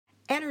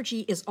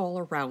Energy is all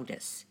around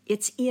us.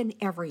 It's in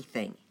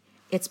everything.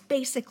 It's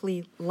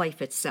basically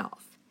life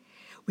itself.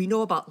 We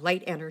know about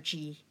light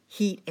energy,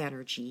 heat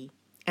energy,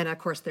 and of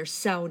course there's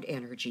sound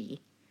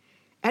energy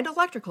and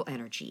electrical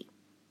energy.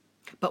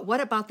 But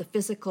what about the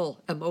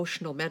physical,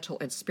 emotional, mental,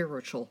 and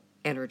spiritual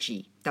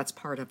energy that's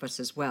part of us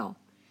as well?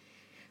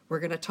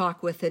 We're going to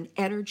talk with an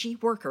energy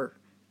worker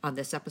on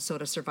this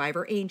episode of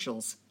Survivor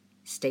Angels.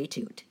 Stay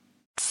tuned.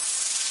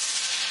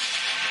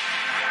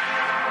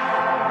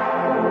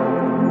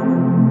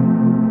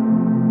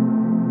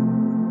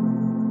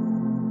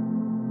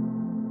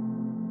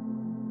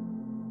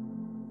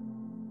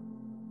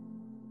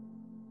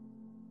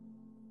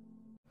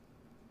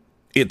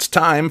 It's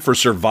time for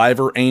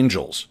Survivor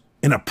Angels,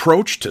 an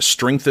approach to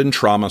strengthen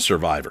trauma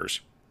survivors.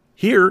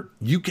 Here,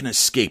 you can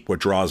escape what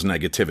draws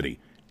negativity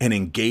and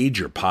engage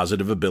your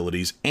positive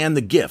abilities and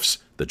the gifts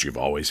that you've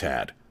always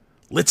had.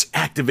 Let's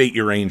activate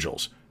your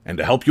angels. And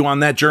to help you on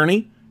that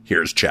journey,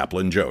 here's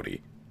Chaplain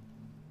Jody.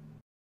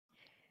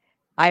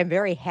 I am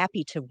very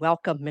happy to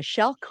welcome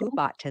Michelle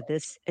Kubat to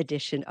this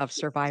edition of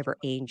Survivor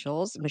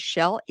Angels.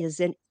 Michelle is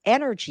an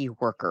energy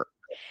worker,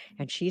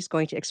 and she's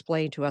going to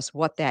explain to us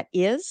what that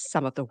is,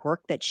 some of the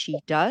work that she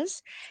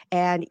does,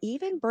 and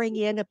even bring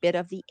in a bit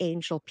of the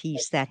angel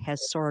piece that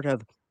has sort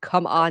of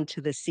come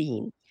onto the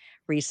scene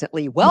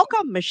recently.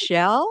 Welcome,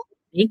 Michelle.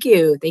 Thank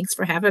you. Thanks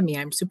for having me.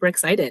 I'm super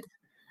excited.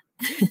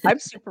 I'm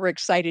super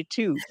excited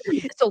too.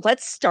 So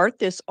let's start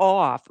this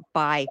off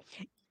by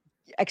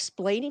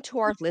explaining to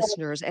our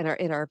listeners and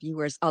our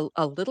viewers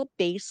a little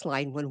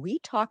baseline when we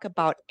talk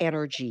about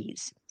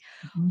energies.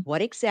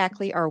 What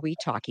exactly are we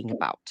talking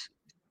about?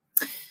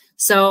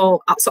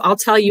 So I'll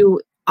tell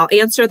you, I'll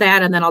answer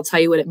that and then I'll tell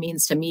you what it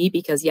means to me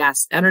because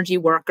yes, energy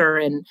worker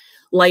and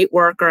light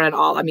worker and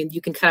all, I mean,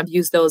 you can kind of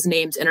use those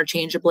names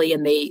interchangeably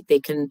and they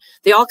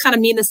all kind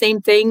of mean the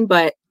same thing,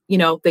 but you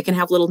know, they can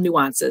have little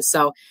nuances.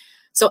 So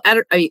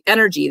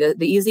energy, the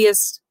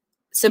easiest,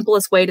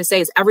 simplest way to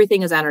say is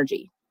everything is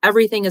energy.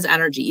 Everything is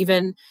energy,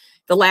 even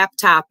the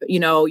laptop, you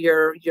know,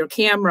 your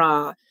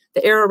camera,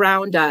 the air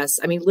around us.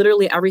 I mean,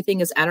 literally everything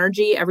is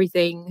energy.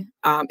 Everything,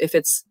 if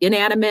it's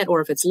inanimate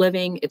or if it's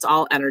living, it's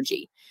all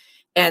energy.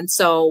 And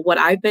so what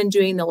I've been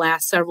doing the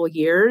last several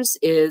years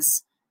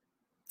is,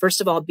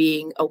 first of all,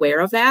 being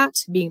aware of that,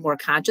 being more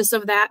conscious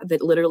of that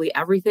literally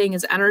everything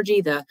is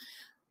energy.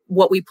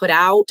 What we put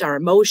out, our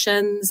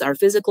emotions, our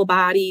physical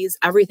bodies,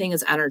 everything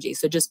is energy.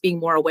 So just being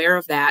more aware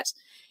of that.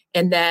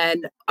 And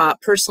then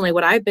personally,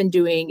 what I've been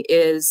doing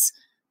is,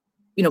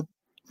 you know,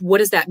 what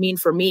does that mean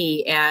for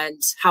me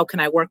and how can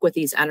I work with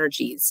these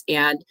energies?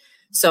 And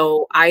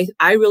so I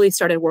really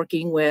started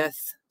working with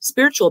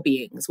spiritual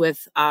beings,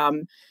 with,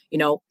 you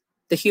know,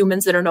 the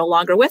humans that are no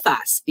longer with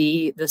us,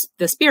 the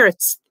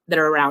spirits that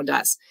are around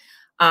us.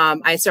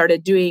 I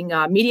started doing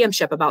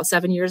mediumship about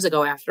 7 years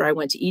ago after I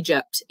went to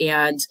Egypt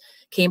and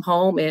came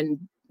home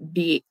and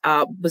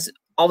was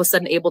all of a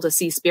sudden able to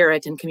see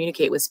spirit and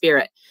communicate with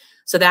spirit.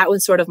 So that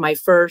was sort of my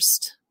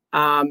first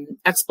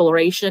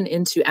exploration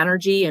into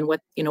energy and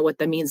what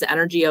that means, the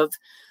energy of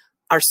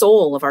our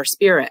soul, of our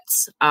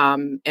spirits,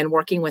 and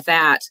working with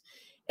that.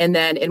 And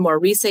then in more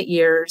recent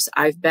years,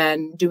 I've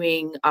been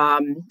doing,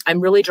 I'm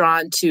really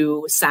drawn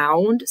to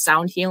sound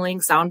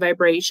healing, sound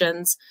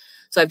vibrations.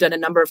 So I've done a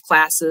number of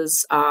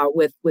classes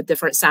with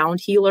different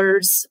sound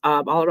healers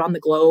all around the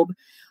globe.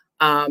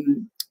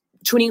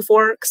 Tuning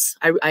forks.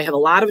 I have a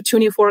lot of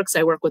tuning forks.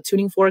 I work with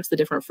tuning forks, the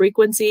different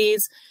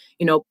frequencies,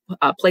 you know,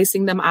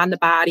 placing them on the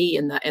body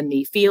and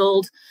the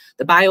field,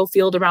 the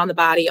biofield around the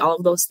body, all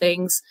of those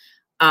things.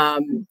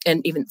 And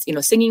even, you know,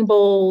 singing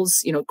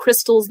bowls, you know,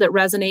 crystals that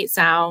resonate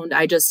sound.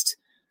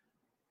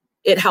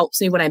 It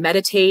helps me when I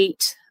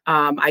meditate.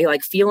 I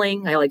like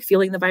feeling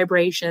the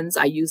vibrations.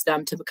 I use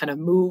them to kind of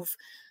move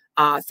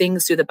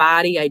things through the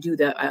body. I do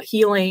the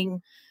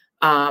healing.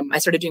 I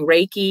started doing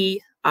Reiki.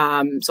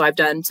 So I've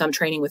done some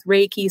training with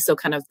Reiki. So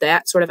kind of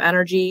that sort of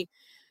energy.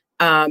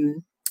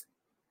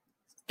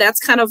 That's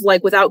kind of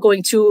like, without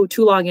going too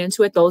long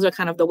into it, those are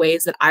kind of the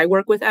ways that I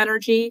work with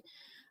energy.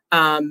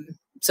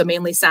 So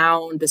mainly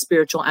sound, the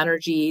spiritual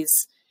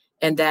energies.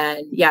 And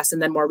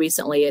then more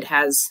recently, it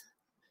has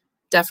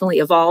definitely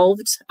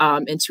evolved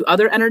into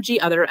other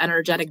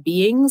energetic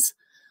beings,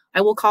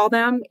 I will call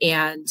them.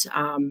 And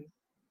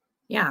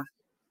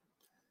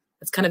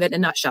that's kind of it in a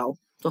nutshell.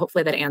 So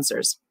hopefully that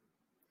answers.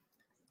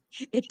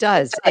 It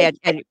does. And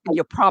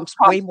your prompts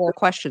way more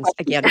questions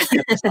again,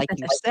 just like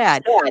you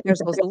said.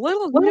 There's those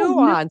little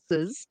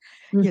nuances,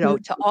 you know,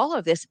 to all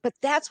of this, but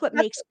that's what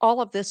makes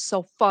all of this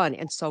so fun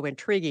and so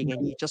intriguing.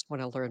 And you just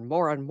want to learn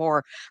more and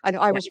more. I know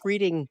I was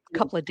reading a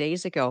couple of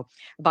days ago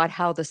about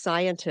how the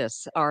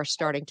scientists are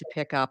starting to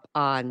pick up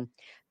on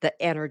the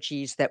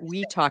energies that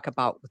we talk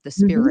about with the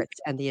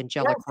spirits and the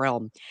angelic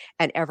realm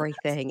and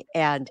everything.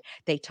 And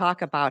they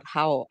talk about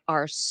how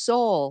our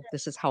soul,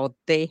 this is how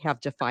they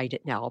have defined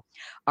it now,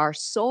 our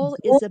soul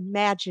is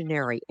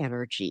imaginary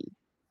energy.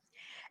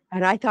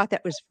 And I thought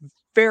that was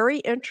very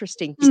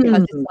interesting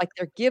because it's like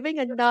they're giving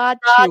a nod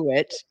to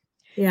it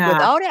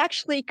without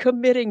actually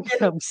committing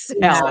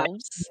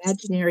themselves.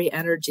 Imaginary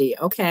energy.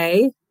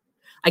 Okay.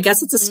 I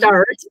guess it's a Mhm.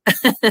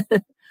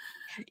 start.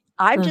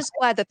 I'm Uh, just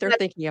glad that they're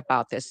thinking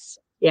about this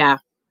yeah.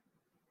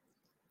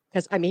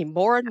 because, I mean,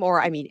 more and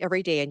more, I mean,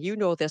 every day, and you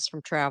know this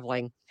from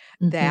traveling,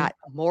 Hmm. that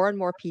more and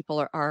more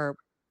people are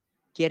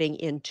getting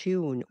in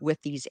tune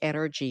with these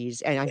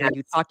energies. And I know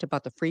you Yes. talked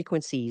about the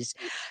frequencies.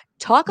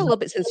 Talk a little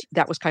bit, since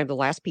that was kind of the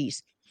last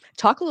piece.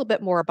 Talk a little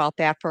bit more about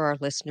that for our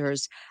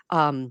listeners,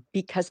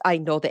 because I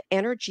know the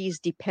energies,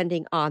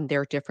 depending on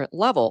their different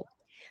level,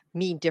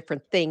 mean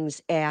different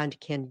things and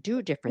can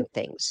do different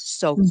things.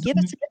 So give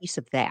us Mhm. a piece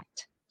of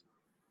that.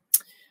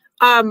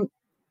 Um,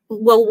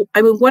 well,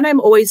 I mean, what I'm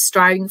always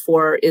striving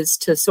for is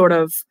to sort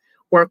of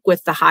work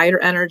with the higher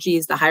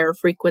energies, the higher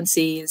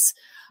frequencies,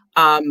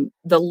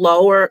 the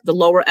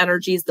lower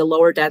energies, the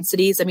lower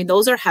densities. I mean,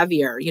 those are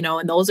heavier,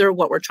 and those are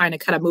what we're trying to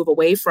kind of move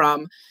away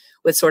from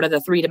with sort of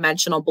the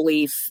three-dimensional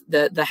belief,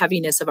 the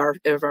heaviness of our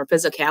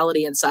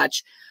physicality and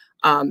such.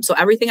 So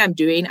everything I'm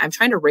doing, I'm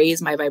trying to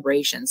raise my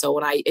vibration. So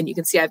and you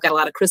can see I've got a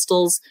lot of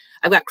crystals.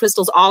 I've got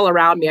crystals all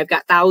around me. I've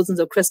got thousands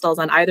of crystals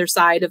on either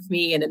side of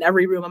me and in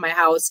every room of my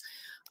house.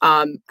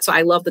 So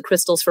I love the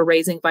crystals for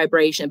raising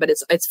vibration, but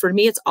it's for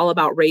me, it's all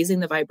about raising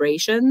the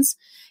vibrations.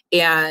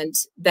 And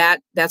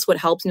that's what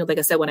helps me. Like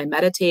I said, when I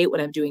meditate,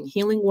 when I'm doing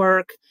healing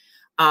work,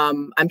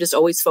 I'm just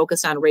always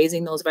focused on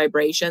raising those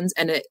vibrations,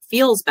 and it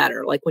feels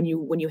better. Like when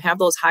you have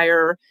those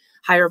higher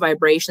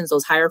vibrations,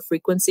 those higher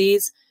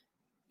frequencies,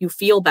 you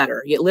feel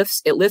better. It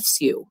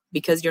lifts you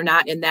because you're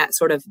not in that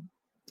sort of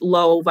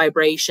low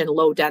vibration,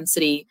 low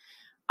density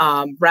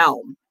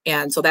realm.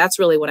 And so that's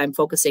really what I'm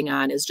focusing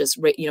on, is just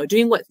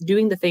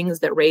doing the things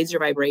that raise your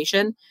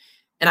vibration.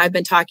 And I've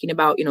been talking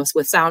about,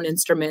 with sound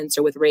instruments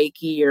or with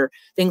Reiki or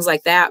things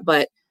like that,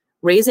 but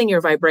raising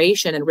your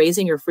vibration and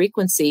raising your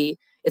frequency,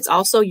 it's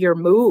also your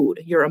mood,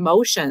 your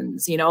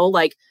emotions,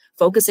 like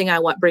focusing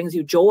on what brings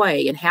you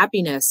joy and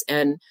happiness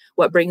and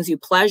what brings you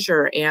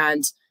pleasure.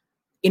 And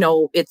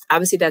it's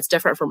obviously that's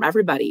different from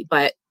everybody,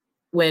 but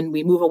when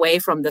we move away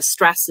from the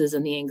stresses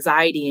and the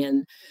anxiety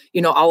and,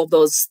 all of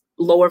those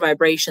lower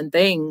vibration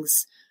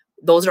things,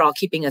 those are all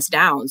keeping us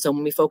down. So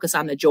when we focus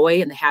on the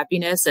joy and the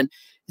happiness, and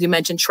you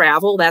mentioned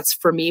travel, that's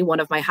for me one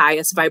of my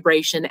highest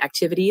vibration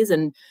activities,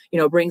 and,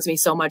 brings me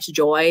so much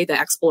joy, the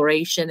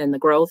exploration and the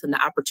growth and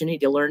the opportunity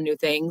to learn new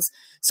things.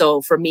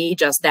 So for me,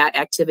 just that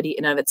activity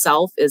in and of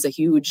itself is a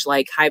huge,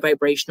 like, high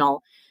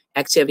vibrational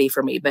activity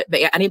for me. But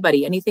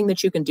anything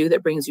that you can do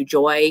that brings you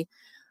joy,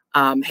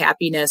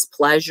 happiness,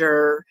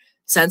 pleasure,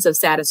 sense of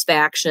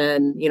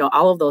satisfaction,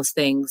 all of those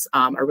things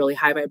are really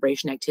high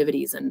vibration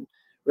activities and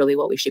really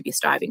what we should be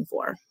striving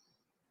for.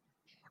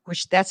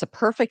 Which that's a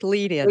perfect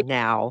lead in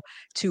now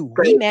to we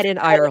Great. met in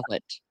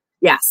Ireland.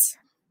 Yes.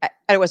 And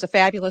it was a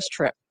fabulous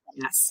trip.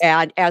 Yes.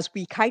 And as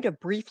we kind of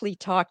briefly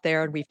talked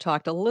there, and we've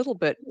talked a little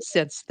bit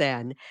since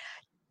then,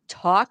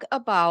 talk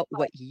about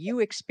what you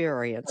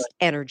experienced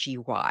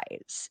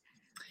energy-wise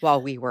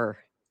while we were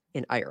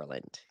in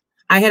Ireland.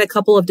 I had a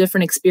couple of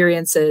different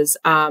experiences.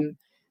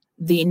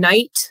 The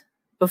night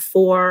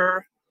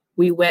before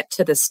we went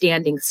to the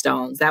Standing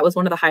Stones, that was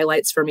one of the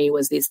highlights for me,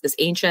 was this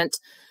ancient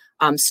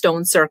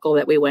stone circle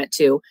that we went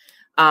to.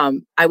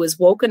 I was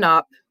woken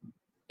up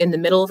in the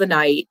middle of the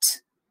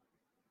night.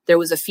 There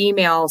was a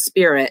female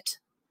spirit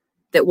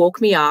that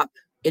woke me up,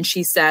 and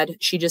she said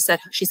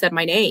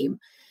my name.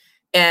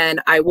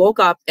 And I woke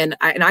up, and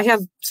I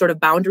have sort of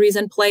boundaries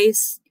in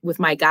place with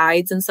my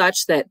guides and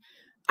such, that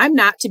I'm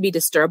not to be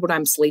disturbed when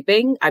I'm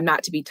sleeping. I'm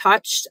not to be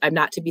touched. I'm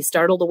not to be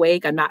startled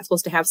awake. I'm not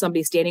supposed to have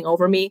somebody standing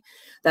over me.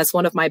 That's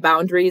one of my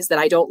boundaries, that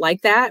I don't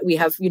like that. We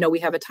have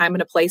a time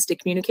and a place to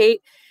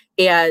communicate.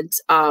 And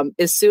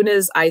as soon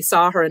as I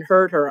saw her and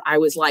heard her, I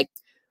was like,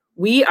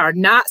 we are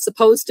not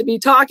supposed to be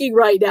talking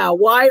right now.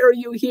 Why are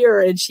you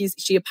here? And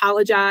she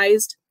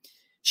apologized.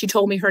 She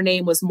told me her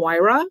name was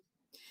Moira,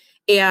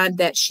 and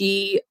that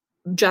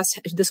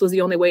this was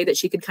the only way that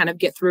she could kind of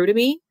get through to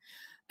me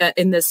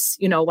in this,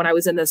 when I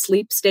was in the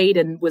sleep state,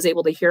 and was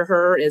able to hear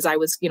her as I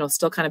was,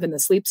 still kind of in the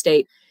sleep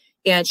state.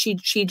 And she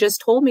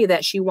just told me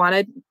that she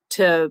wanted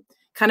to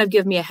kind of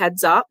give me a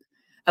heads up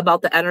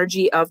about the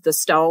energy of the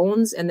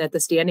stones, and that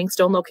the Standing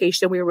Stone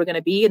location we were going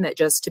to be, and that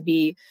just to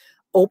be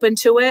open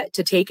to it,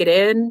 to take it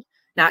in,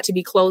 not to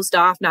be closed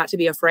off, not to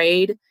be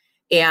afraid.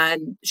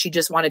 And she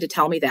just wanted to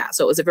tell me that.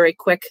 So it was a very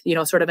quick,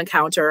 sort of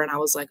encounter. And I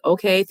was like,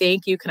 okay,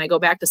 thank you. Can I go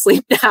back to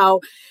sleep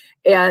now?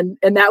 And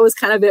that was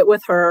kind of it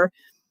with her,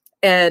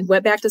 and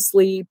went back to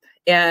sleep,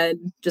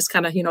 and just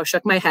kind of,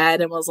 shook my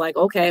head and was like,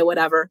 okay,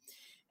 whatever.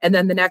 And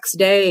then the next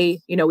day,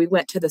 we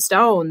went to the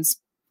Stones,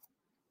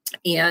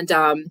 and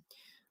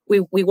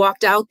we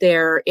walked out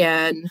there,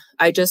 and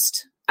I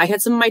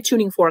had some of my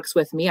tuning forks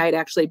with me. I had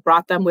actually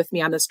brought them with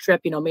me on this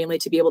trip, mainly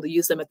to be able to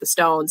use them at the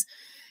Stones.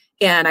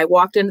 And I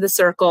walked into the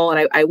circle,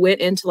 and I went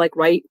into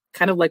right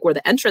kind of like where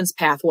the entrance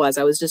path was.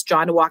 I was just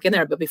drawn to walk in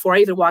there. But before I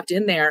even walked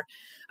in there,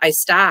 I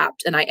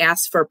stopped and I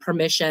asked for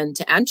permission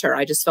to enter.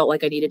 I just felt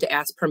like I needed to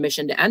ask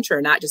permission to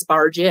enter, not just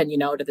barge in,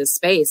 to this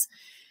space.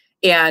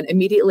 And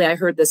immediately I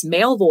heard this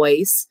male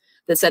voice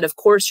that said, of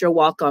course, you're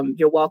welcome.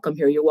 You're welcome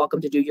here. You're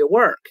welcome to do your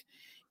work.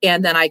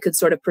 And then I could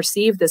sort of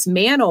perceive this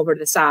man over to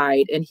the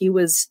side, and he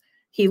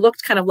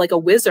looked kind of like a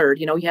wizard.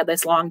 He had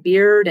this long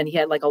beard, and he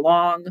had like a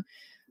long,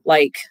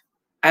 like,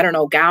 I don't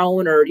know,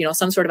 gown or,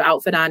 some sort of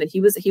outfit on. And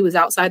he was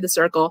outside the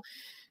circle.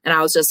 And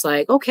I was just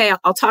like, okay,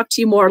 I'll talk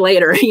to you more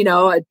later.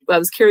 I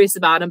was curious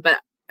about him, but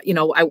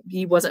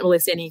he wasn't really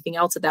saying anything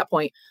else at that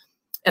point.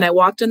 And I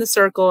walked in the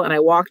circle, and I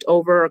walked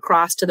over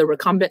across to the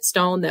recumbent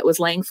stone that was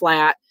laying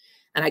flat.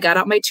 And I got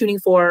out my tuning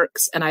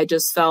forks, and I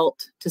just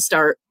felt to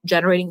start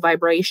generating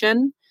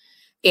vibration.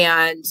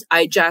 And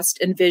I just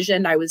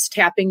envisioned, I was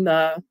tapping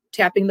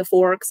the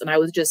forks, and I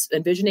was just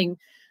envisioning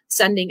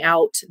sending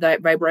out the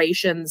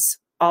vibrations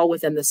all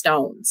within the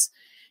stones.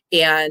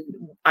 And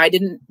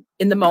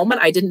in the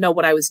moment, I didn't know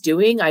what I was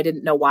doing. I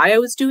didn't know why I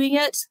was doing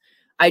it.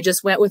 I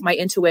just went with my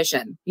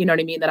intuition, you know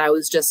what I mean? That I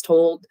was just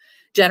told,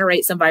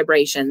 generate some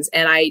vibrations.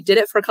 And I did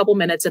it for a couple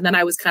minutes. And then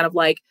I was kind of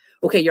like,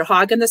 okay, you're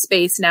hogging the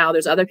space now.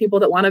 There's other people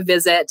that want to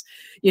visit,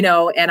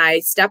 and I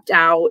stepped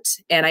out,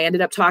 and I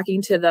ended up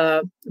talking to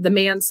the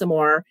man some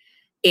more.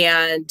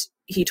 And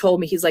he told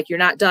me, he's like, you're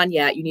not done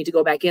yet. You need to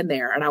go back in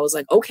there. And I was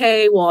like,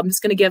 okay, well, I'm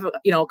just going to give,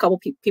 a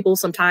couple people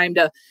some time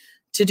to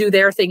do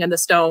their thing in the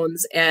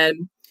stones.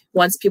 And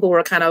once people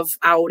were kind of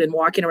out and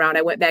walking around,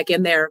 I went back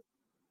in there,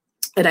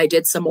 and I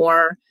did some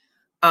more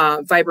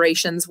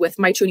vibrations with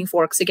my tuning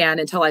forks again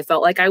until I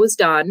felt like I was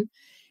done.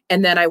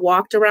 And then I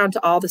walked around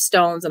to all the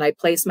stones, and I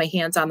placed my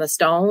hands on the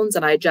stones,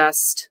 and I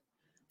just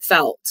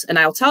felt. And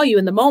I'll tell you,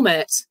 in the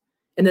moment,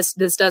 and this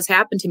does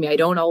happen to me, I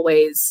don't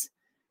always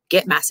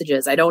get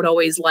messages. I don't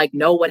always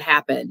know what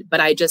happened, but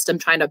I just am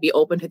trying to be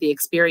open to the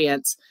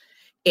experience.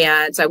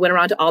 And so I went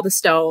around to all the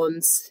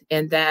stones,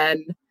 and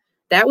then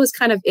that was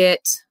kind of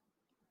it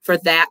for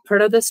that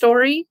part of the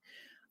story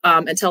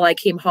until I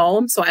came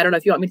home. So I don't know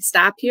if you want me to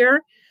stop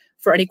here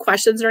for any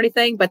questions or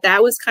anything, but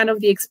that was kind of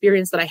the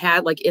experience that I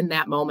had in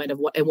that moment of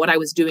what I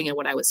was doing and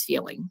what I was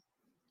feeling.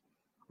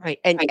 Right.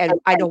 And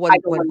I know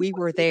when we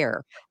were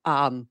there,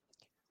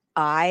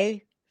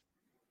 I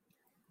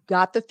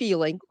got the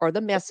feeling or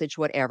the message,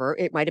 whatever,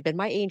 it might have been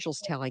my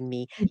angels telling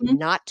me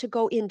not to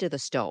go into the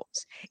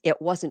stones.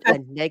 It wasn't a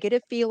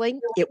negative feeling.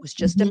 It was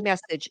just a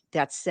message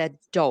that said,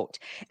 don't.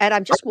 And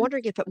I'm just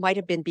wondering if it might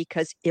have been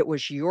because it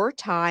was your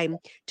time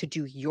to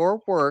do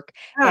your work.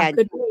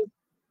 And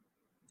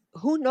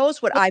who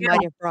knows what I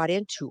might have brought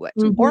into it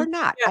or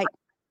not. I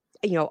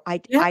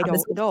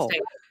don't know.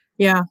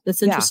 Yeah,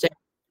 that's interesting.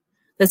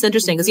 That's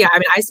interesting. Because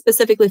I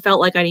specifically felt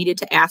like I needed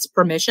to ask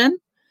permission.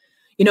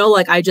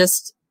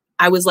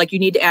 I was like, you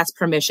need to ask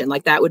permission.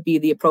 That would be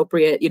the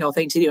appropriate,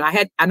 thing to do.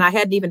 I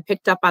hadn't even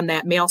picked up on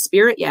that male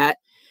spirit yet.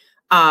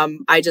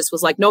 I just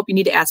was like, nope, you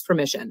need to ask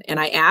permission. And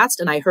I asked,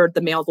 and I heard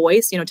the male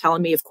voice,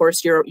 telling me, of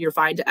course, you're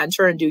fine to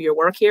enter and do your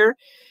work here.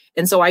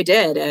 And so I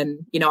did.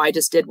 And, I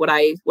just did what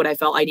I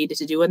felt I needed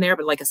to do in there.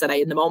 But like I said,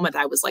 in the moment,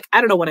 I was like,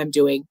 I don't know what I'm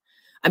doing.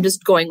 I'm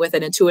just going with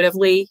it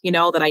intuitively,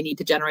 that I need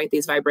to generate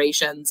these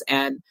vibrations.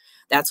 And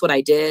that's what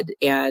I did.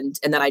 And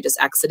then I just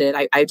exited.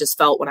 I just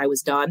felt when I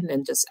was done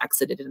and just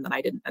exited. And then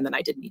I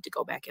didn't need to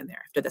go back in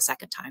there after the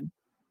second time.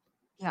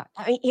 Yeah.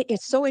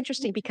 It's so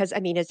interesting because,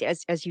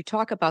 as you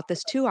talk about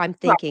this too, I'm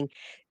thinking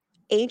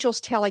angels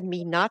telling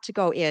me not to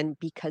go in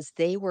because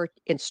they were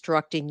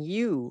instructing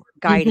you,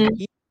 guiding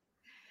you,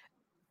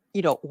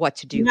 what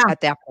to do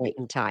at that point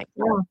in time.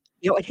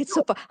 Yeah. It's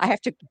so fun. I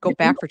have to go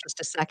back for just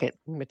a second.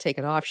 I'm going to take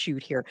an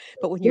offshoot here.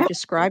 But when you're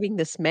describing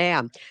this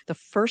man, the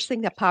first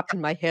thing that popped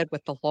in my head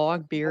with the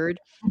long beard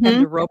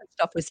and the rope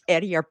stuff was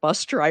Eddie, our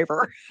bus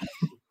driver.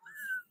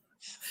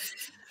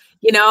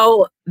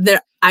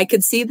 I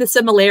could see the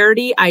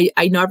similarity. I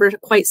never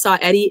quite saw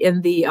Eddie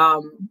in the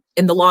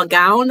long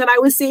gown that I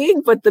was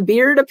seeing, but the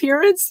beard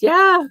appearance,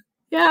 yeah,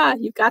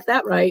 you got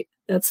that right.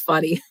 That's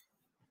funny.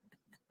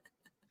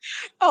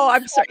 Oh,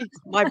 I'm sorry.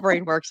 My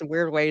brain works in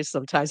weird ways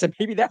sometimes, and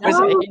maybe that was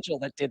an angel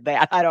that did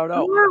that. I don't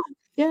know.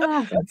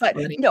 Yeah, but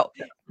no,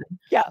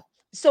 yeah.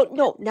 So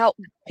no. Now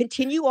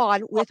continue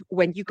on with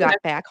when you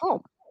got back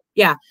home.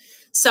 Yeah.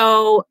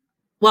 So,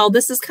 well,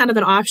 this is kind of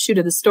an offshoot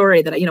of the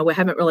story that we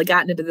haven't really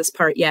gotten into this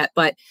part yet,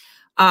 but.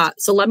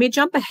 So let me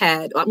jump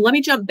ahead. Let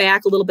me jump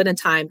back a little bit in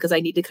time because I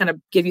need to kind of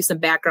give you some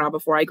background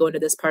before I go into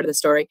this part of the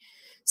story.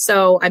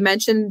 So I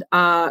mentioned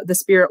the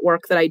spirit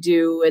work that I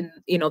do and,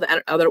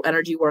 the other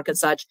energy work and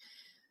such.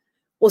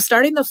 Well,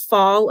 starting the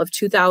fall of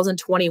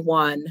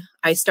 2021,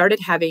 I started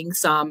having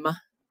some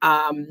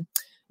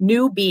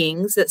new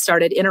beings that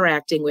started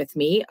interacting with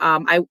me.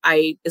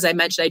 I, as I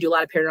mentioned, I do a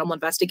lot of paranormal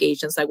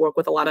investigations. I work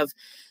with a lot of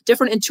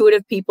different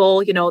intuitive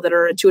people, that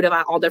are intuitive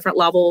on all different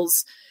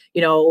levels,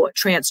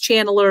 trance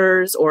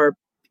channelers or,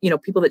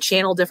 people that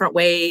channel different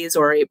ways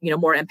or,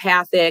 more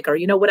empathic or,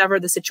 whatever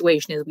the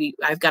situation is.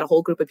 I've got a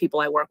whole group of people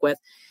I work with.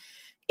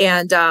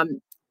 And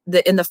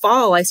in the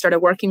fall, I started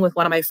working with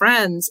one of my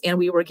friends and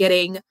we were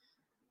getting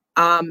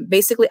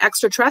basically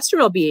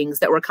extraterrestrial beings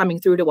that were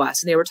coming through to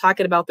us. And they were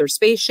talking about their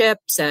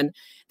spaceships and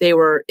they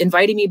were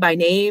inviting me by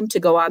name to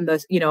go on the,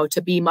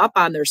 to beam up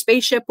on their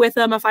spaceship with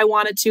them if I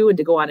wanted to and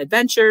to go on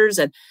adventures.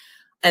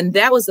 And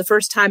that was the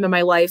first time in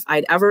my life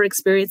I'd ever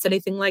experienced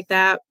anything like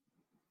that.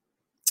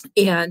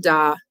 And,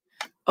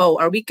 Oh,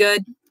 are we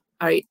good?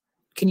 All right.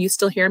 Can you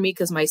still hear me?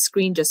 Because my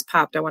screen just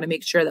popped. I want to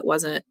make sure that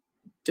wasn't,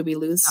 did we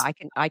lose? I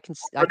can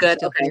We're good.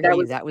 still Okay. hear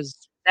you. That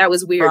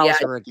was weird. Yeah.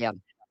 browser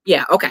again.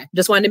 Yeah. Okay.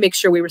 Just wanted to make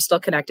sure we were still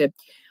connected.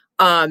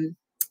 So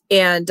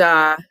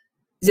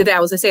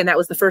that was saying that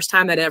was the first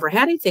time that I ever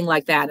had anything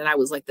like that. And I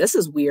was like, this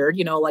is weird.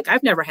 You know, like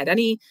I've never had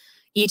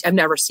I've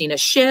never seen a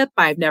ship.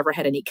 I've never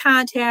had any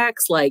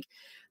contacts. Like,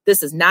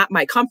 this is not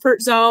my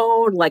comfort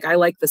zone. Like, I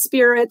like the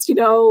spirits, you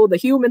know, the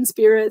human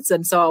spirits.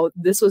 And so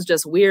this was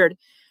just weird.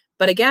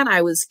 But again,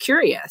 I was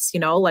curious, you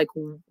know, like,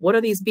 what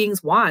do these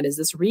beings want? Is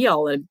this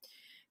real?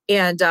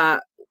 And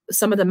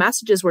some of the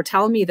messages were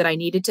telling me that I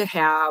needed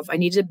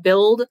to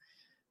build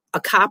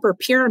a copper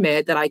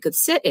pyramid that I could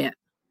sit in.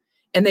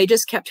 And they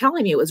just kept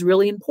telling me it was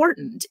really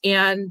important.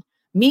 And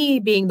me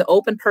being the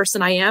open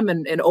person I am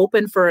and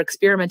open for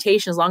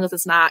experimentation, as long as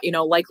it's not, you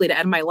know, likely to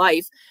end my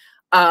life,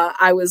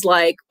 I was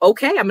like,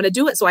 okay, I'm going to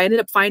do it. So I ended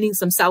up finding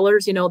some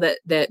sellers, you know,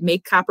 that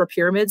make copper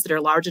pyramids that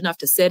are large enough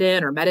to sit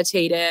in or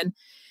meditate in.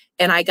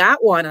 And I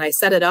got one and I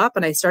set it up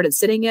and I started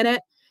sitting in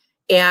it.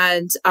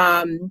 And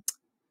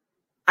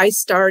I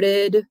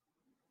started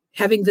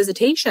having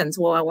visitations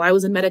while I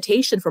was in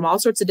meditation from all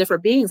sorts of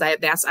different beings.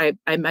 I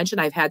mentioned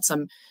I've had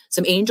some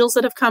angels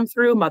that have come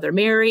through, Mother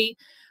Mary,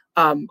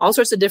 all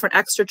sorts of different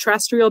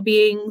extraterrestrial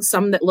beings,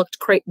 some that looked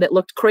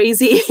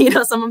crazy, you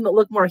know, some of them that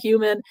look more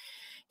human,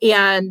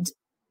 and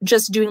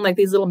just doing like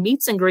these little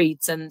meets and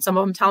greets. And some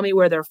of them tell me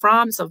where they're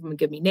from. Some of them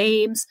give me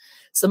names.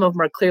 Some of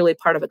them are clearly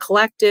part of a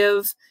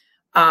collective.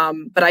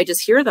 But I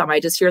just hear them.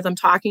 I just hear them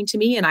talking to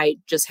me and I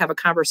just have a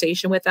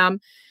conversation with them.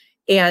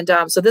 And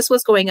so this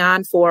was going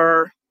on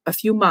for a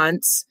few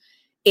months,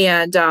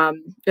 and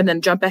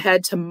then jump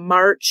ahead to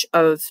March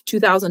of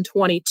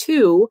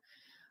 2022,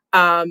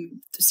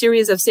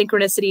 series of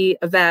synchronicity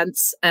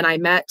events. And I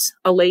met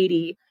a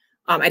lady.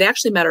 I'd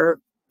actually met her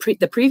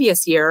the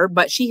previous year,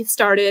 but she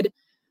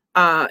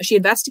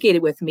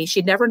investigated with me.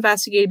 She'd never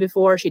investigated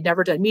before. She'd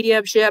never done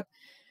mediumship.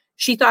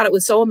 She thought it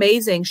was so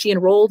amazing. She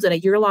enrolled in a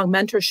year-long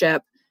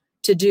mentorship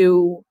to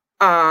do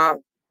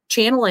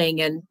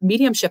channeling and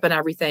mediumship and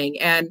everything,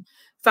 and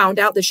found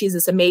out that she's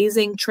this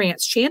amazing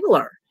trance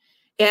channeler.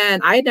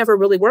 And I had never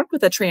really worked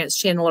with a trance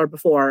channeler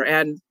before.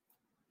 And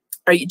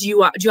do you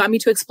want me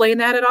to explain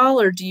that at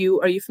all? Or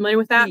are you familiar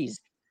with that?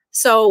 Please.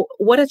 So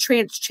what a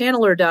trance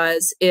channeler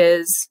does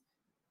is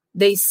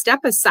they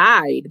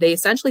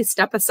essentially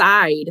step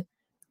aside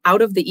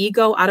out of the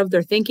ego, out of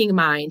their thinking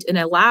mind, and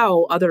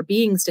allow other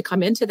beings to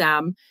come into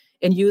them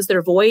and use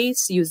their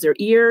voice, use their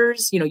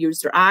ears, you know, use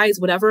their eyes,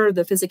 whatever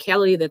the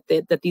physicality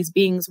that these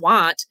beings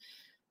want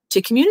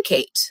to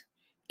communicate.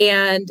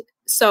 And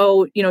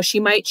so, you know, she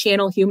might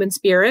channel human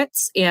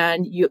spirits,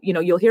 and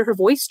you'll hear her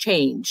voice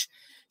change.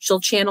 She'll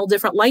channel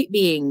different light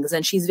beings,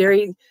 and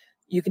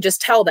you can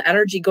just tell the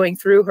energy going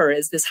through her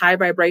is this high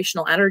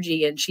vibrational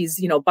energy, and she's,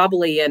 you know,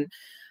 bubbly and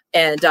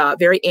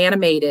very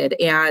animated.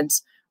 And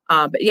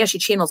but yeah, she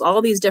channels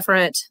all these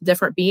different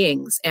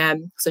beings.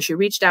 And so she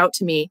reached out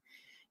to me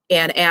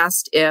and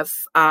asked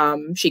if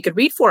she could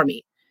read for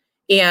me,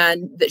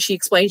 and that she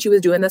explained she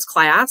was doing this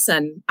class.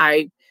 And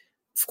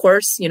of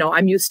course, you know,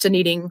 I'm used to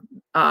needing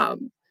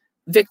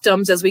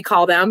victims, as we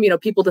call them, you know,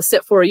 people to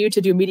sit for you to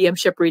do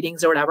mediumship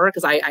readings or whatever,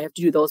 because I have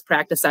to do those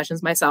practice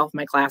sessions myself in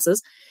my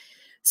classes.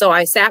 So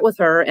I sat with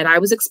her, and I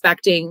was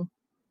expecting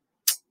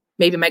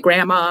maybe my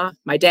grandma,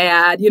 my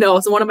dad, you know,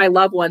 so one of my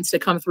loved ones to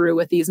come through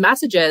with these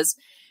messages.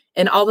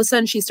 And all of a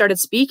sudden she started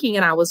speaking,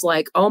 and I was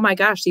like, oh my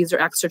gosh, these are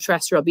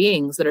extraterrestrial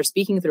beings that are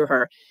speaking through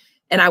her.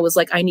 And I was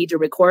like, I need to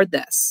record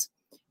this.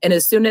 And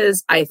as soon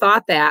as I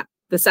thought that,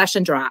 the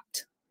session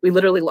dropped. We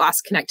literally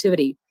lost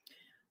connectivity.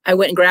 I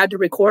went and grabbed a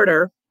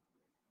recorder.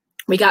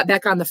 We got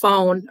back on the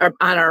phone or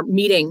on our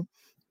meeting,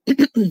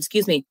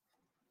 excuse me.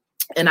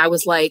 And I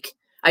was like,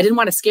 I didn't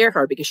want to scare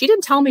her because she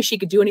didn't tell me she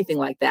could do anything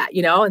like that,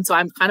 you know? And so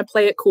I'm kind of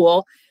play it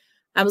cool.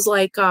 I was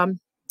like, would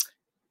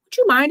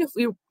you mind if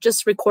we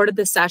just recorded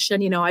this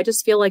session? You know, I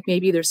just feel like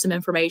maybe there's some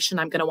information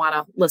I'm going to want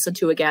to listen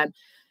to again.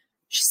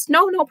 She said,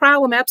 no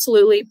problem.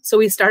 Absolutely. So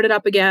we started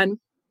up again,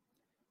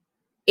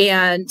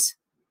 and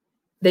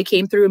they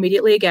came through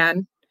immediately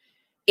again.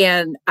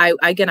 And I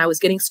was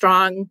getting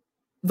strong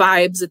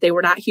vibes that they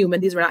were not human.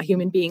 These were not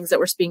human beings that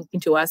were speaking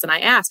to us. And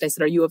I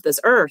said, are you of this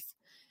earth?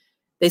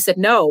 They said,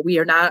 no, we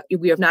are not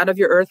of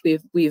your earth.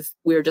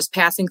 We're just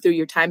passing through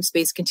your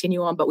time-space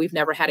continuum, but we've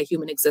never had a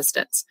human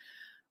existence.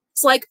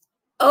 It's like,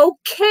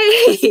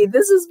 okay,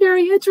 this is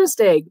very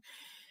interesting.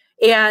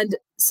 And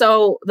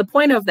so the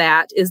point of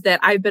that is that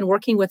I've been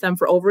working with them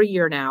for over a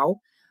year now.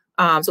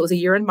 So it was a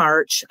year in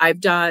March. I've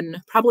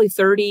done probably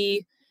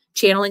 30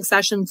 channeling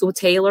sessions with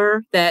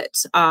Taylor that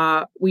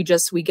we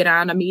get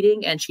on a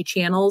meeting and she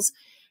channels,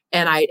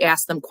 and I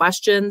ask them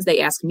questions.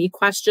 They ask me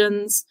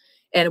questions,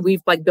 and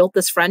we've like built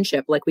this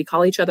friendship. Like we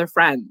call each other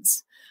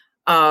friends.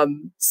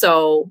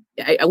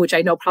 Which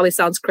I know probably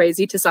sounds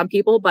crazy to some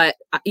people, but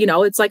you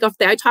know, it's like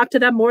I talk to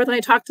them more than I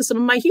talk to some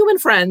of my human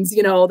friends,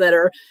 you know, that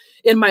are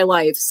in my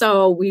life.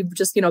 So we've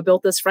just, you know,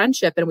 built this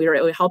friendship, and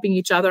we're helping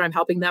each other. I'm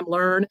helping them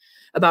learn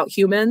about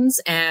humans,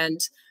 and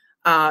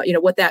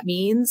what that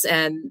means.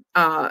 And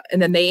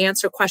then they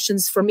answer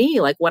questions for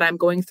me, like what I'm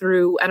going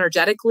through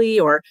energetically,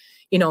 or,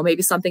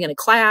 maybe something in a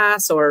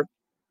class or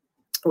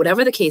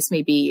whatever the case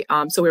may be.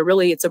 So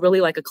it's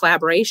really like a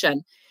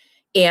collaboration.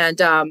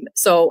 And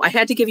so I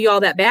had to give you all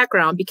that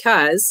background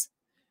because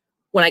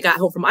when I got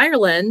home from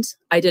Ireland,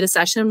 I did a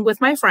session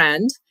with my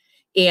friend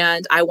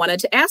and I wanted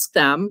to ask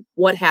them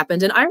what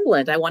happened in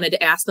Ireland. I wanted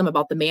to ask them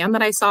about the man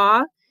that I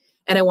saw,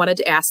 and I wanted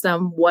to ask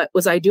them what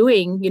was I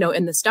doing,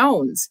 in the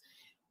stones.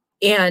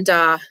 And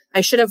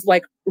I should have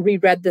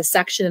reread this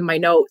section in my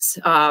notes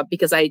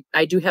because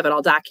I do have it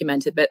all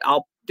documented, but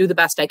I'll do the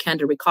best I can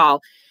to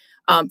recall.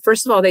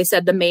 First of all, they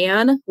said the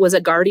man was a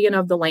guardian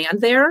of the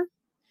land there.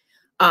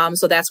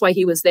 So that's why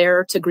he was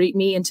there to greet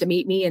me and to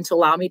meet me and to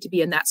allow me to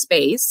be in that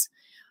space.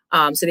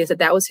 So they said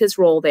that was his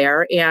role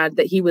there, and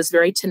that he was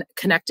very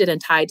connected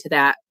and tied to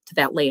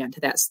that land,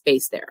 to that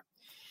space there.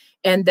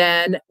 And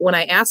then when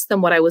I asked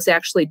them what I was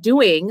actually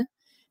doing,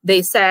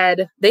 they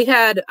said they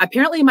had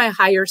apparently my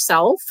higher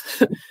self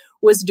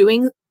was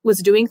doing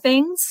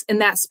things in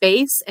that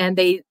space, and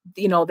they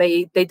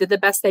did the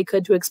best they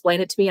could to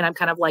explain it to me. And I'm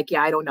kind of like,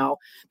 yeah, I don't know.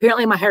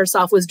 Apparently my higher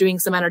self was doing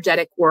some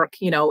energetic work,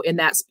 in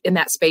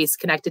that space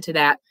connected to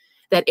that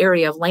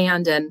area of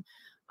land and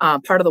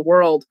part of the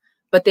world.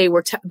 But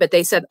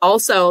they said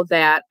also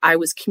that I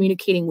was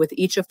communicating with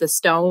each of the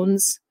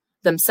stones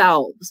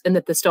themselves, and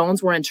that the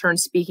stones were in turn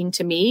speaking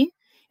to me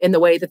in the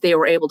way that they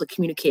were able to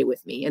communicate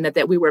with me, and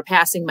that we were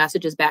passing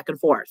messages back and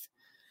forth.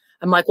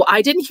 I'm like, well,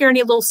 I didn't hear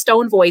any little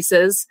stone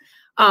voices,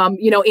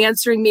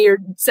 answering me or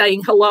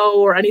saying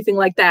hello or anything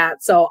like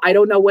that. So I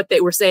don't know what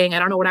they were saying. I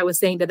don't know what I was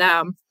saying to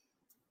them,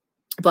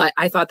 but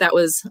I thought that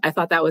was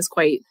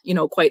quite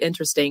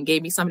interesting.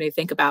 Gave me something to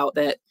think about,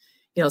 that,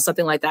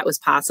 something like that was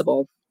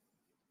possible.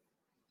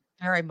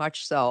 Very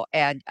much so.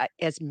 And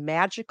as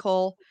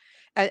magical,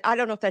 I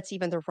don't know if that's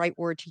even the right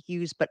word to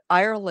use, but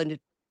Ireland,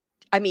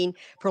 I mean,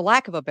 for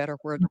lack of a better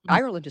word, Mm-hmm.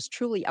 Ireland is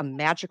truly a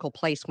magical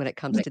place when it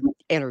comes to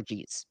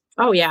energies.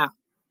 Oh, yeah.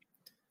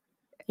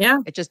 Yeah.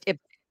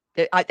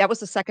 That was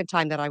the second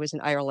time that I was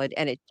in Ireland,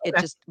 and it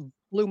just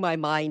blew my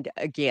mind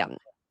again.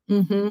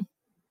 Mm-hmm.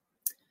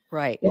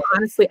 Right. Well,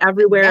 honestly,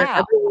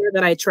 everywhere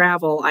that I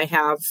travel, I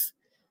have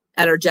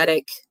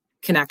energetic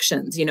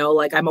connections.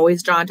 I'm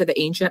always drawn to the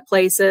ancient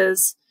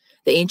places,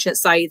 the ancient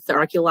sites, the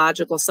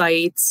archaeological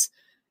sites.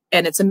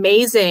 And it's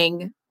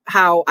amazing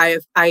how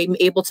I'm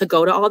able to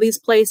go to all these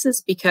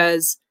places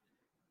because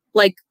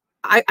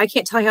I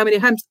can't tell you how many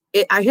times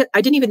I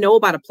didn't even know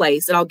about a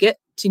place, and I'll get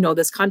to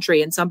this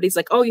country and somebody's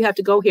like, oh, you have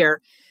to go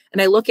here.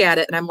 And I look at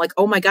it and I'm like,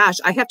 oh my gosh,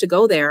 I have to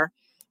go there.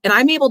 And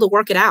I'm able to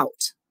work it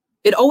out.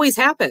 It always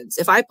happens.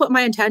 If I put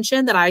my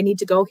intention that I need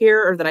to go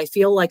here, or that I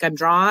feel like I'm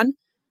drawn,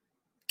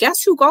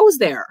 guess who goes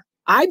there?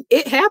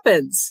 It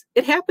happens.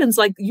 It happens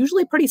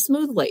usually pretty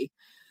smoothly.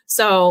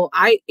 So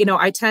I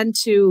tend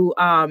to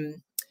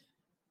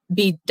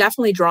be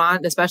definitely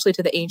drawn, especially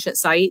to the ancient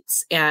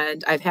sites.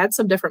 And I've had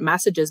some different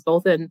messages,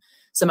 both in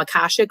some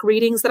Akashic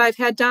readings that I've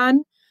had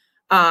done,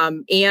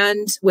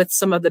 and with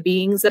some of the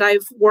beings that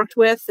I've worked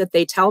with, that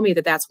they tell me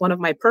that that's one of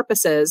my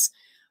purposes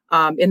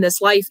in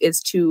this life, is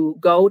to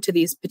go to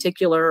these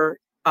particular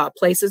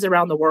places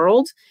around the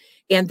world.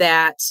 And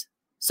that,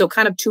 so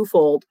kind of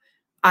twofold,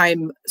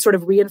 I'm sort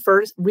of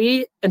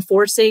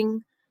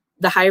reinforcing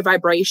the higher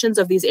vibrations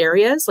of these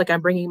areas. Like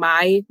I'm bringing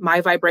my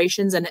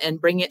vibrations and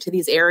bringing it to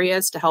these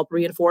areas to help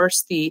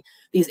reinforce these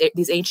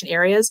ancient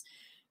areas.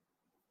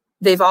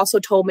 They've also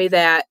told me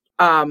that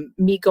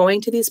me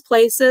going to these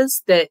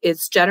places, that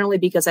it's generally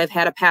because I've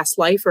had a past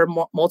life or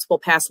multiple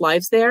past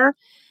lives there,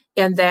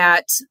 and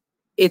that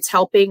it's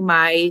helping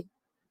my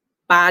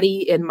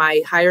body and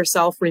my higher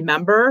self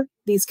remember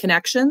these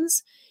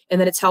connections,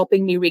 and that it's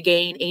helping me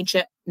regain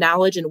ancient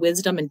knowledge and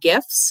wisdom and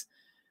gifts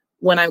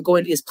when I'm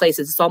going to these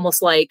places. It's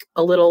almost like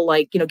a little,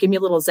 give me a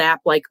little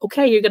zap,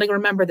 okay, you're going to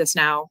remember this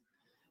now.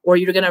 Or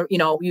you're going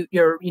to,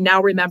 you're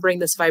now remembering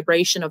this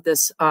vibration of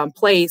this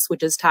place,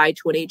 which is tied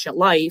to an ancient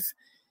life.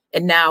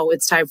 And now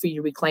it's time for you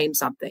to reclaim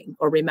something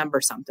or remember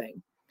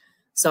something.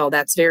 So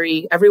that's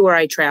everywhere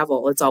I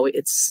travel,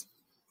 it's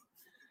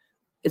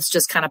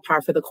just kind of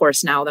par for the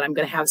course now that I'm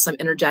going to have some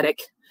energetic,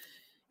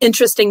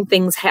 interesting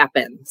things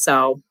happen.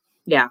 So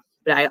yeah,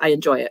 but I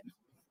enjoy it.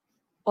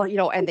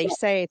 Well, and they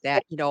say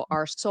that,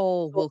 our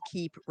soul will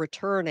keep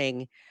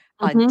returning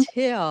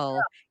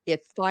until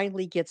it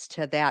finally gets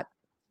to that.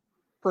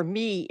 For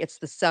me, it's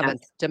the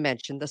seventh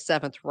dimension, the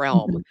seventh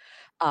realm.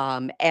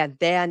 And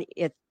then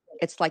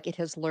it's like it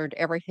has learned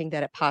everything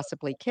that it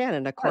possibly can.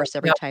 And of course,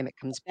 every time it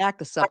comes back,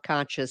 the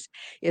subconscious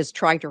is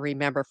trying to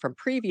remember from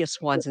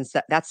previous ones. And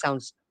that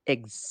sounds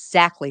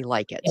exactly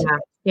like it.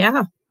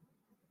 Yeah.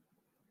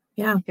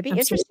 It'd be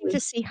interesting to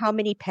see how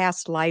many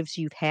past lives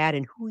you've had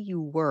and who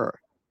you were.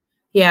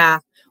 Yeah.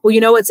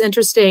 Well, it's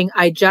interesting.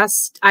 I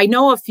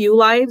know a few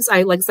lives.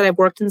 Like I said, I've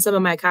worked in some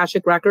of my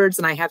Akashic records,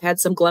 and I have had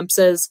some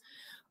glimpses.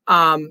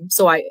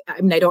 So I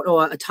don't know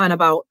a ton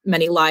about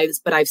many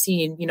lives, but I've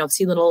seen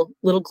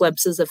little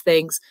glimpses of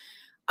things.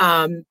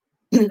 I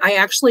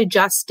actually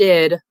just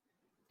did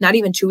not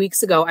even 2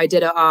 weeks ago, I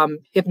did a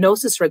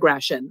hypnosis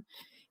regression.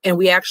 And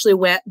we actually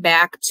went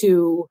back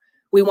to,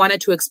 we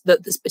wanted to,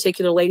 this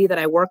particular lady that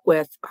I work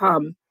with,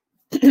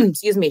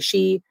 excuse me,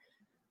 she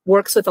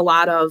works with a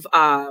lot of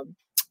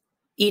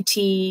ET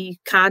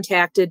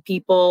contacted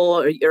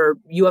people or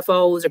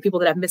UFOs or people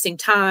that have missing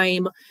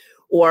time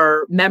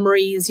or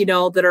memories,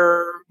 that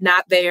are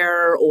not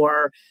there,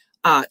 or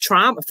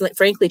trauma,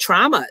 frankly,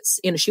 traumas.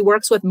 She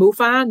works with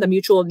MUFON, the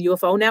Mutual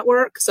UFO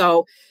Network.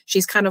 So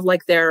she's kind of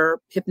like their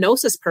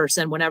hypnosis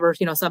person whenever,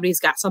 somebody's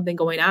got something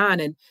going on.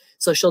 And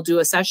so she'll do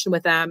a session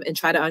with them and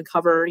try to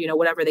uncover,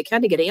 whatever they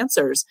can to get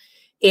answers.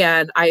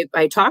 And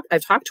I've talked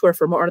to her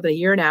for more than a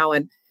year now.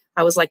 And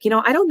I was like,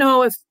 I don't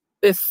know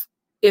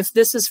if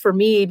this is for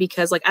me,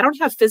 because like, I don't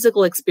have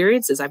physical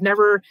experiences. I've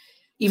never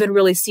even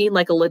really seen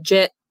like a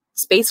legit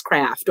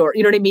spacecraft, or,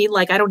 you know what I mean?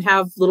 Like, I don't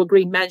have little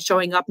green men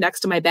showing up next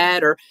to my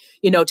bed, or,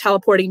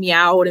 teleporting me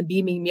out and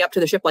beaming me up to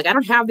the ship. Like, I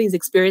don't have these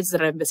experiences,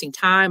 that I'm missing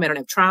time. I don't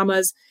have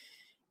traumas.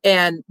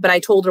 But I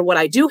told her what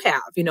I do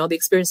have, the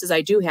experiences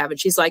I do have. And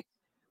she's like,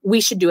 we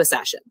should do a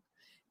session.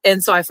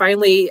 And so I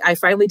finally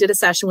did a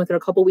session with her a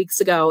couple weeks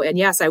ago. And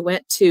yes, I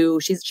went to,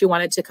 she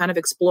wanted to kind of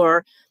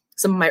explore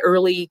some of my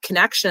early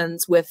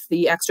connections with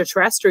the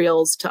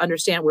extraterrestrials to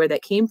understand where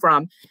that came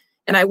from.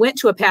 And I went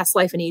to a past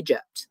life in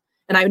Egypt.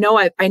 And I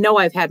know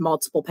I've had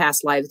multiple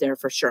past lives there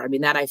for sure. I mean,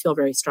 that I feel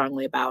very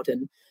strongly about,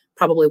 and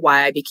probably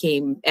why I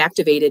became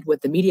activated with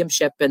the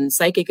mediumship and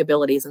psychic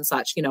abilities and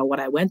such, when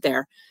I went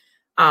there.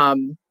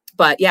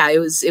 But yeah,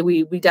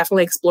 we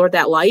definitely explored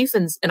that life,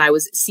 and I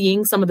was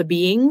seeing some of the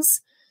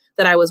beings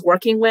that I was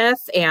working with,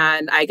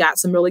 and I got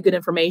some really good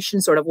information,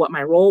 sort of what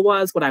my role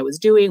was, what I was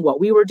doing, what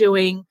we were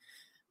doing.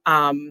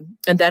 And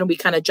then we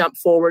kind of jumped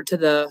forward to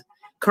the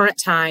current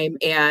time,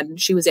 and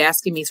she was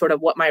asking me sort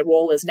of what my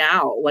role is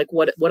now. Like,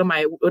 what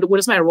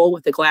is my role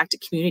with the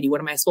galactic community?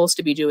 What am I supposed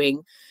to be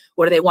doing?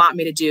 What do they want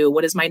me to do?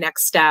 What is my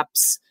next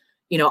steps?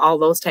 All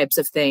those types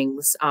of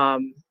things.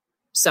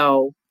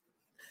 So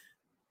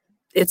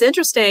it's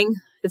interesting.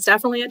 It's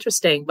definitely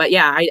interesting. But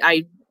yeah,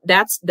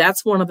 that's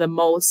one of the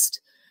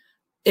most,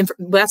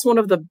 that's one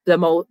of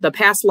the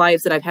past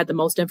lives that I've had the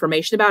most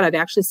information about. I've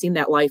actually seen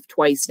that life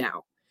twice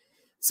now.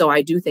 So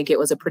I do think it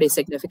was a pretty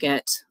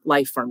significant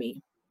life for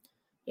me.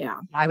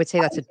 Yeah. I would say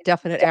that's a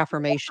definite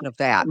affirmation of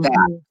that.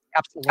 Mm-hmm.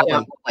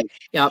 Absolutely.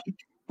 Yep.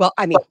 Well,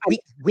 I mean,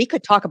 we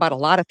could talk about a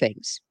lot of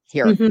things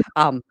here.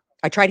 Mm-hmm.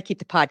 I try to keep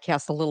the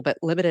podcast a little bit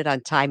limited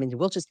on time, and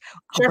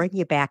I'll bring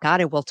you back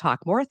on and we'll talk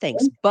more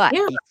things. But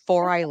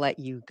before I let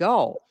you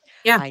go,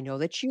 I know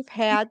that you've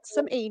had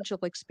some angel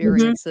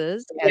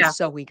experiences, and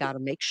so we got to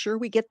make sure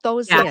we get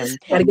those in.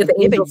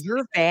 Given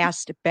your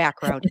vast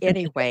background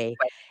anyway,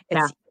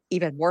 it's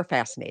even more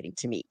fascinating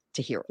to me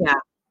to hear. Yeah.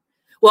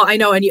 Well, I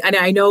know, and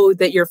I know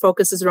that your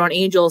focus is around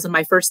angels. And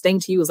my first thing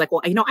to you was like,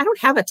 well, I don't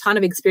have a ton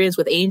of experience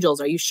with angels.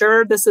 Are you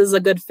sure this is a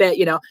good fit?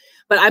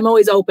 But I'm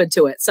always open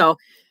to it. So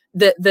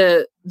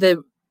the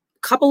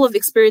couple of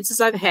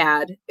experiences I've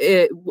had,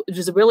 it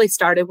just really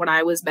started when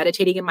I was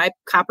meditating in my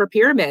copper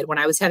pyramid, when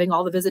I was having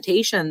all the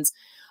visitations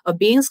of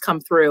beings come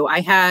through.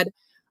 I had,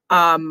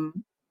 and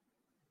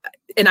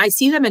I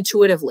see them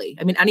intuitively.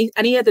 I mean,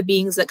 any of the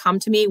beings that come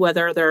to me,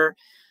 whether they're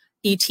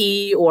ET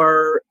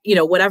or,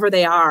 whatever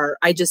they are,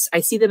 I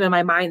see them in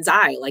my mind's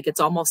eye. Like, it's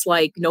almost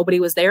like nobody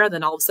was there.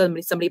 Then all of a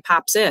sudden somebody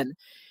pops in,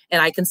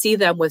 and I can see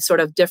them with sort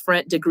of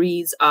different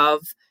degrees of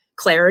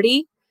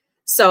clarity.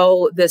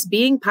 So this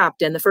being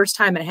popped in the first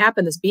time it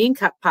happened, this being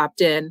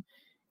popped in,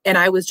 and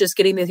I was just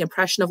getting the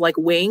impression of like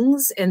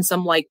wings and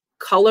some like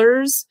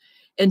colors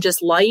and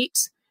just light.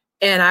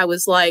 And I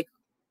was like,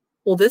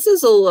 well, this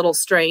is a little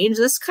strange.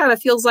 This kind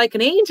of feels like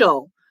an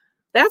angel.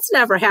 That's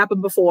never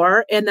happened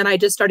before. And then I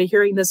just started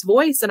hearing this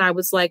voice, and I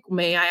was like,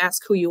 may I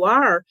ask who you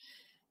are?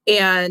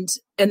 And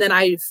then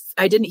I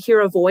didn't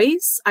hear a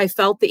voice. I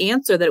felt the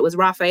answer that it was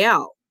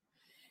Raphael.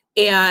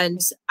 And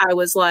I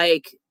was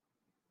like,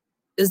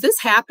 is this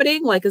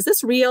happening? Like, is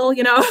this real?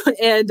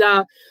 And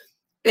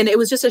it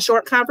was just a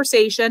short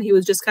conversation. He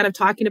was just kind of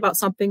talking about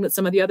something that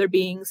some of the other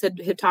beings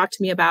had talked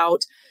to me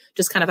about,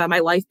 just kind of on my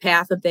life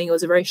path and thing. It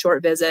was a very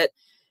short visit.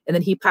 And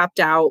then he popped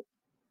out.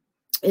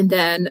 And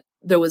then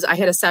I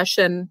had a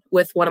session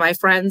with one of my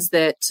friends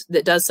that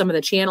does some of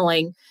the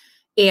channeling.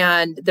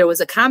 And there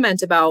was a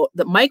comment about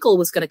that Michael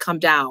was going to come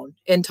down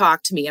and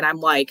talk to me. And I'm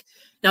like,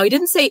 now he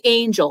didn't say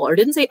angel or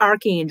didn't say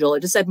archangel, it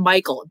just said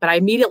Michael. But I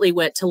immediately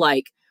went to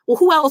like, well,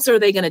 who else are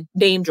they going to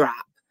name drop?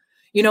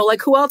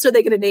 Like, who else are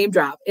they going to name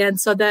drop? And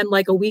so then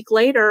like a week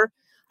later,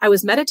 I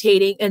was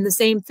meditating, and the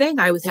same thing.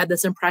 I had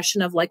this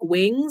impression of like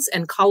wings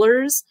and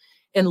colors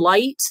and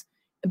light,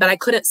 but I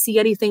couldn't see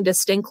anything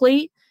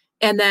distinctly.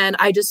 And then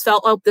I just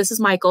felt, oh, this is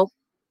Michael.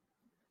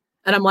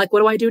 And I'm like, what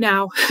do I do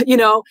now?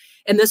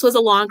 And this was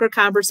a longer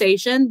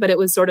conversation, but it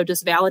was sort of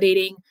just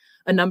validating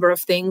a number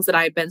of things that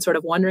I've been sort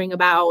of wondering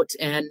about.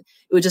 And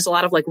it was just a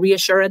lot of like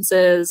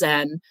reassurances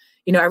and,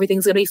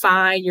 everything's going to be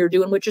fine. You're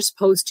doing what you're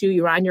supposed to.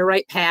 You're on your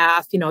right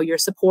path. You're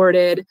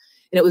supported.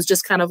 And it was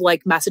just kind of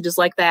like messages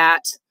like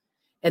that.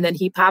 And then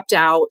he popped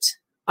out.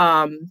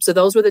 So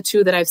those were the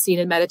two that I've seen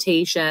in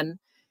meditation.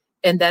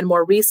 And then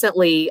more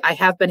recently, I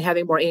have been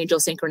having more angel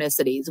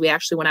synchronicities. We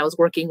actually, when I was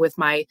working with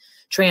my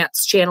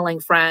trance channeling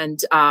friend,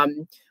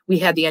 we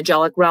had the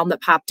angelic realm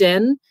that popped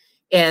in,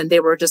 and they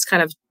were just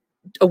kind of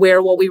aware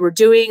of what we were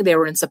doing. They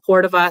were in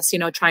support of us,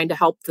 trying to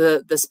help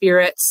the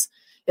spirits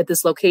at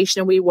this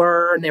location we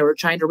were, and they were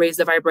trying to raise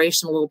the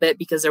vibration a little bit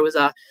because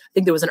I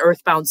think there was an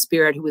earthbound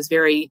spirit who was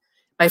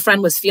my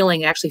friend was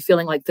feeling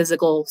like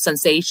physical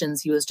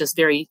sensations. He was just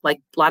very,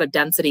 like, a lot of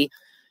density.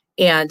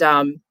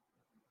 And,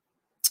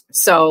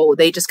 so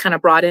they just kind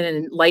of brought in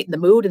and lightened the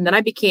mood. And then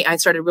I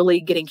started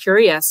really getting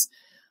curious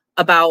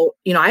about,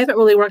 I haven't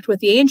really worked with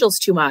the angels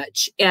too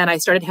much. And I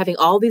started having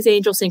all these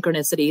angel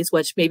synchronicities,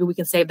 which maybe we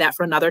can save that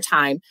for another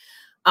time.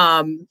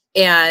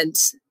 And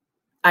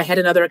I had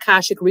another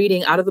Akashic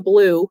reading out of the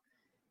blue,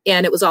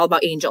 and it was all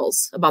about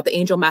angels, about the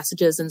angel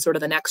messages. And sort of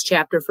the next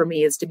chapter for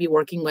me is to be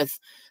working with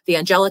the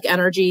angelic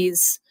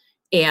energies.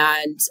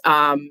 And,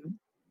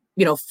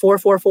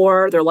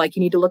 444, they're like,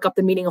 you need to look up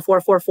the meaning of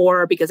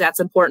 444 because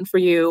that's important for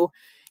you.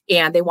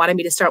 And they wanted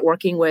me to start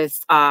working with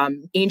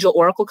angel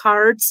oracle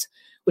cards,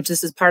 which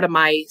this is part of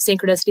my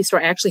synchronicity store.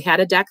 I actually had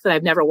a deck that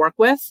I've never worked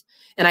with,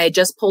 and I had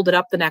just pulled it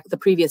up the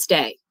previous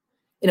day.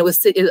 And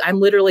I'm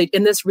literally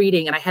in this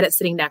reading, and I had it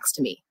sitting next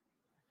to me.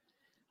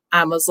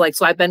 I was like,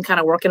 so I've been kind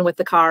of working with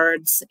the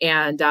cards,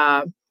 and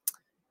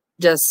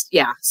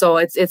so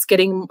it's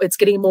getting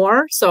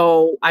more.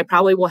 So I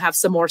probably will have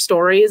some more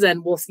stories,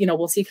 and we'll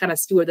see kind of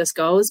where this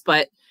goes.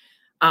 But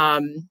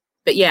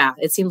yeah,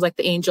 it seems like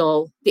the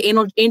angel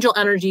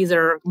energies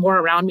are more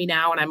around me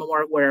now, and I'm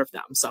more aware of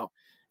them. So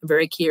I'm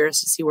very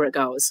curious to see where it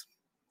goes.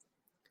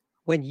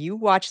 When you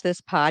watch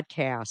this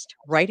podcast,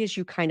 right as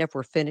you kind of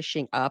were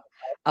finishing up,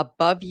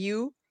 above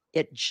you,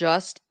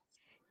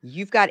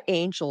 you've got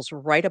angels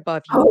right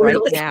above you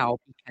really? Now,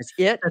 because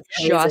it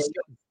just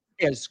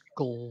is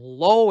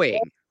glowing.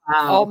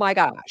 Wow. Oh my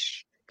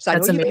gosh. Because I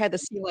know you had the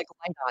sea like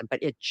light on,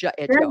 but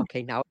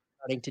okay, now it's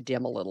starting to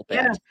dim a little bit.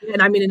 Yeah.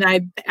 And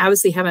I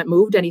obviously haven't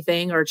moved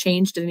anything or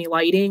changed any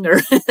lighting or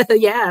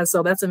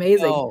so that's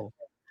amazing. Oh.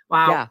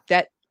 Wow.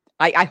 Yeah,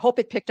 I hope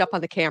it picked up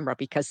on the camera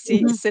because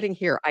sitting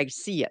here, I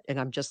see it and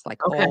I'm just like,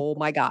 oh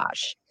my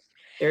gosh.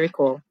 Very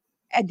cool.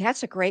 And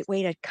that's a great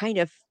way to kind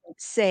of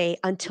say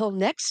until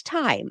next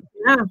time.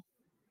 Yeah,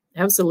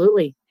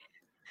 absolutely.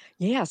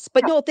 Yes.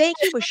 But no, thank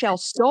you, Michelle,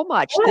 so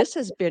much. This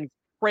has been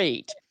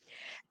great.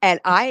 And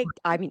I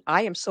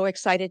am so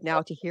excited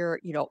now to hear,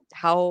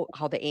 how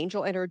the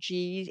angel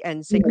energy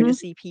and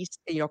synchronicity piece,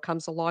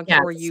 comes along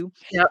for you.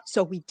 Yep.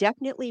 So we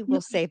definitely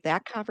will save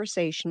that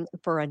conversation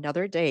for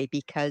another day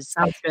because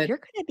you're going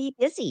to be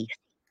busy.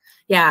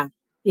 Yeah.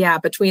 Yeah.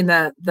 Between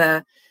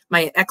my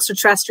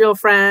extraterrestrial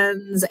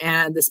friends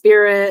and the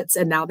spirits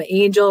and now the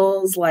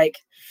angels, like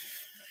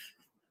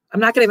I'm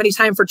not going to have any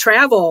time for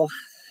travel.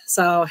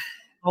 So.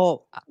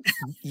 Oh,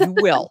 you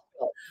will.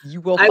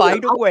 You will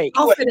find a way.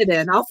 I'll fit it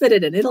in.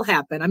 It'll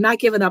happen. I'm not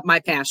giving up my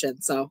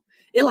passion. So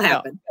it'll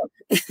happen.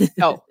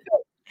 No.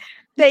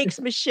 Thanks,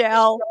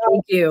 Michelle.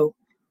 Thank you.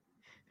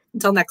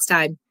 Until next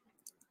time.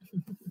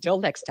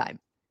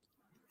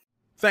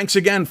 Thanks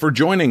again for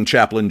joining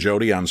Chaplain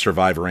Jody on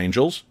Survivor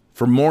Angels.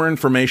 For more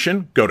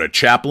information, go to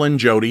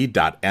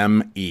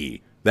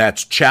chaplainjody.me.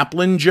 That's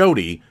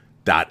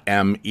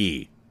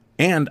chaplainjody.me.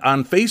 And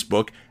on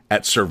Facebook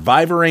at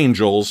Survivor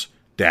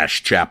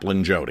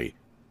Angels-Chaplain Jody.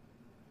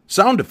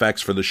 Sound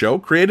effects for the show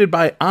created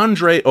by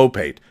Andre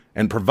Opate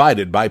and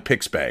provided by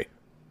Pixbay.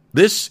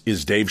 This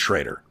is Dave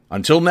Schrader.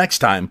 Until next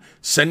time,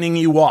 sending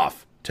you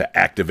off to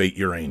activate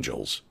your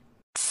angels.